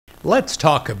Let's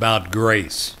talk about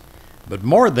grace, but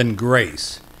more than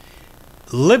grace,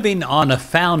 living on a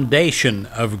foundation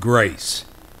of grace.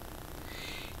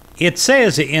 It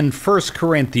says in 1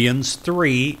 Corinthians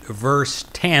 3, verse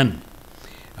 10,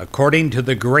 according to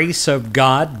the grace of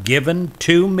God given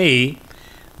to me,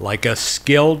 like a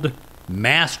skilled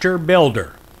master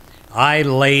builder, I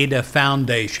laid a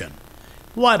foundation.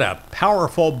 What a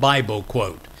powerful Bible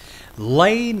quote.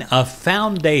 Laying a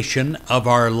foundation of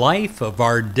our life, of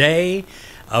our day,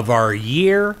 of our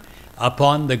year,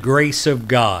 upon the grace of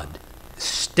God.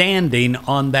 Standing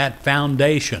on that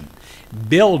foundation.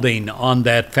 Building on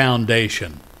that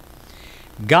foundation.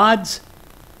 God's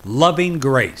loving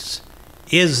grace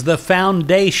is the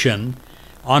foundation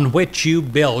on which you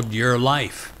build your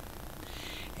life.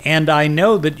 And I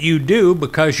know that you do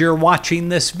because you're watching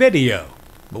this video.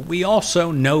 But we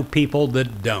also know people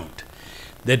that don't,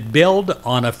 that build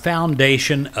on a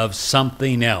foundation of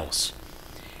something else.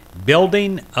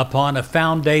 Building upon a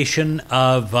foundation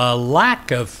of a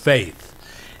lack of faith.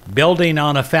 Building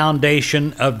on a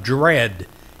foundation of dread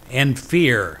and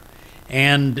fear.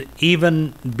 And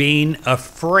even being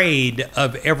afraid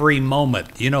of every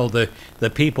moment. You know, the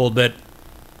people that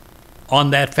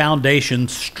on that foundation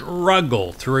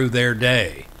struggle through their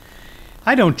day.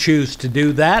 I don't choose to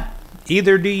do that.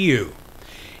 Either do you.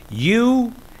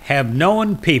 You have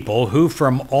known people who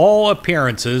from all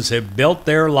appearances have built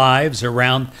their lives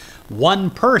around one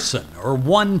person or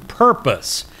one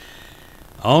purpose,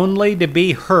 only to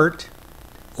be hurt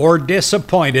or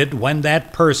disappointed when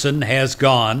that person has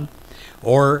gone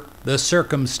or the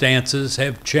circumstances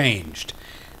have changed.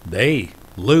 They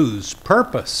lose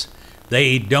purpose.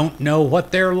 They don't know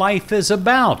what their life is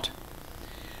about.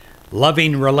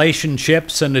 Loving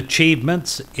relationships and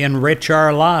achievements enrich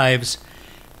our lives,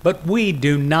 but we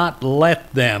do not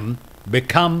let them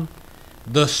become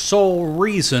the sole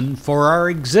reason for our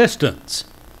existence.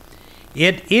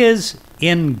 It is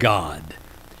in God,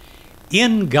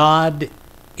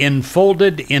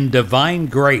 enfolded in divine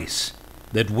grace,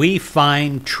 that we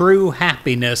find true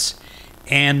happiness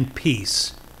and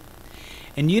peace.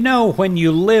 And you know, when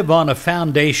you live on a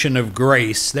foundation of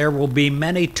grace, there will be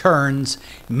many turns,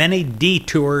 many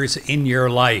detours in your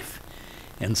life.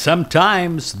 And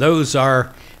sometimes those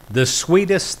are the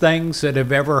sweetest things that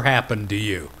have ever happened to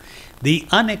you. The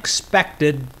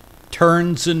unexpected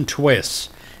turns and twists.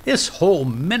 This whole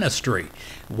ministry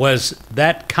was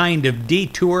that kind of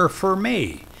detour for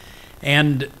me.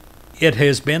 And it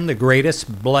has been the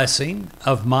greatest blessing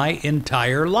of my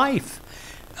entire life.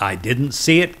 I didn't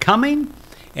see it coming,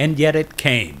 and yet it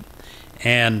came.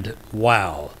 And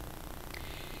wow.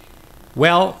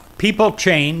 Well, people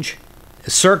change,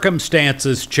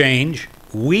 circumstances change,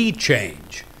 we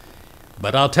change.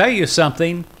 But I'll tell you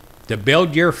something, to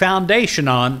build your foundation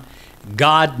on,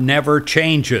 God never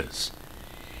changes.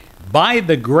 By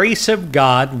the grace of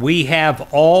God, we have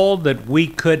all that we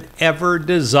could ever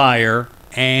desire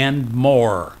and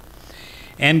more.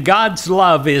 And God's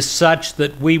love is such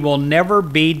that we will never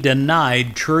be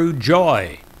denied true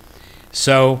joy.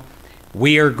 So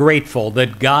we are grateful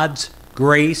that God's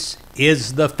grace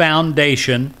is the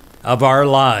foundation of our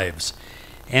lives.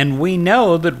 And we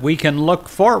know that we can look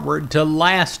forward to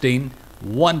lasting,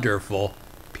 wonderful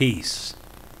peace.